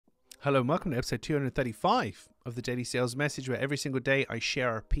Hello and welcome to episode 235 of the Daily Sales Message, where every single day I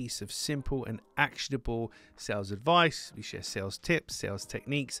share a piece of simple and actionable sales advice. We share sales tips, sales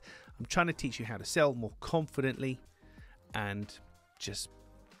techniques. I'm trying to teach you how to sell more confidently and just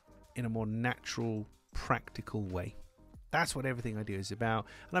in a more natural, practical way. That's what everything I do is about.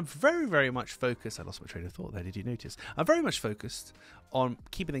 And I'm very, very much focused. I lost my train of thought there. Did you notice? I'm very much focused on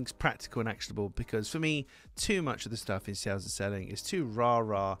keeping things practical and actionable, because for me, too much of the stuff in sales and selling is too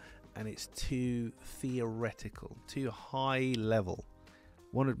rah-rah and it's too theoretical, too high level. I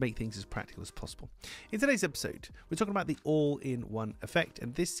want to make things as practical as possible. In today's episode, we're talking about the all-in-one effect,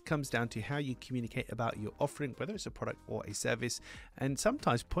 and this comes down to how you communicate about your offering, whether it's a product or a service, and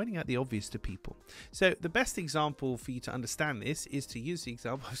sometimes pointing out the obvious to people. So the best example for you to understand this is to use the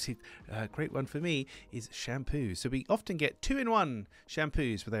example, obviously a great one for me, is shampoo. So we often get 2-in-1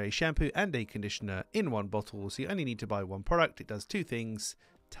 shampoos, where they're a shampoo and a conditioner in one bottle, so you only need to buy one product. It does two things.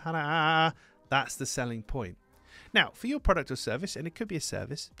 Ta-da! That's the selling point. Now, for your product or service, and it could be a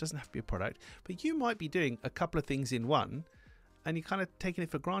service, it doesn't have to be a product, but you might be doing a couple of things in one, and you're kind of taking it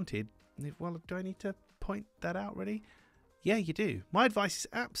for granted. Well, do I need to point that out, really? Yeah, you do. My advice is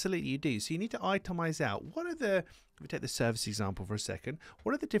absolutely you do. So you need to itemize out what are the, if we take the service example for a second,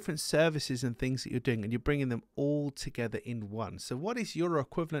 what are the different services and things that you're doing, and you're bringing them all together in one. So what is your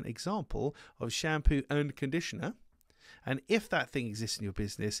equivalent example of shampoo and conditioner? And if that thing exists in your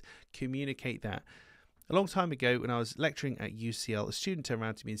business, communicate that. A long time ago, when I was lecturing at UCL, a student turned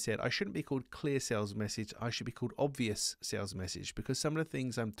around to me and said, I shouldn't be called clear sales message, I should be called obvious sales message, because some of the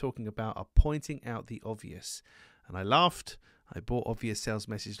things I'm talking about are pointing out the obvious. And I laughed. I bought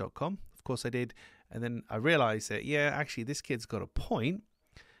obvioussalesmessage.com. Of course I did. And then I realized that, yeah, actually this kid's got a point.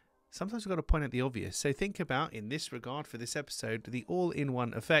 Sometimes we've got to point out the obvious. So think about, in this regard for this episode, the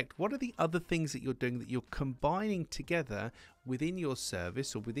all-in-one effect. What are the other things that you're doing that you're combining together within your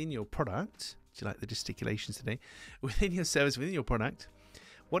service or within your product? Do you like the gesticulations today? Within your service, within your product,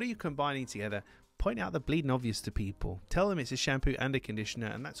 what are you combining together? Point out the bleeding obvious to people. Tell them it's a shampoo and a conditioner,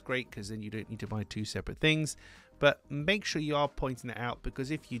 and that's great because then you don't need to buy two separate things. But make sure you are pointing it out,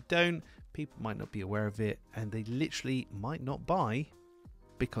 because if you don't, people might not be aware of it, and they literally might not buy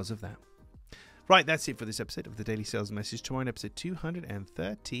because of that. Right, that's it for this episode of the Daily Sales Message. Tomorrow in episode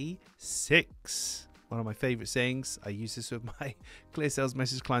 236. One of my favorite sayings. I use this with my clear sales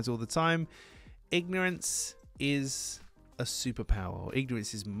message clients all the time. Ignorance is a superpower, or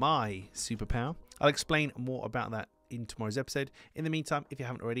ignorance is my superpower. I'll explain more about that in tomorrow's episode. In the meantime, if you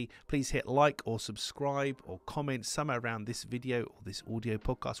haven't already, please hit like or subscribe or comment somewhere around this video or this audio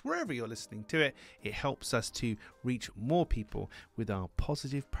podcast, wherever you're listening to it. It helps us to reach more people with our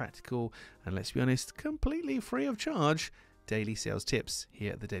positive, practical, and let's be honest, completely free of charge daily sales tips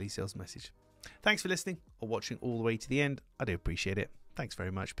here at the Daily Sales Message. Thanks for listening or watching all the way to the end. I do appreciate it. Thanks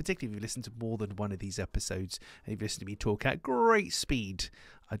very much, particularly if you've listened to more than one of these episodes and you've listened to me talk at great speed.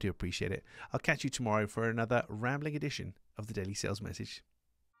 I do appreciate it. I'll catch you tomorrow for another rambling edition of the Daily Sales Message.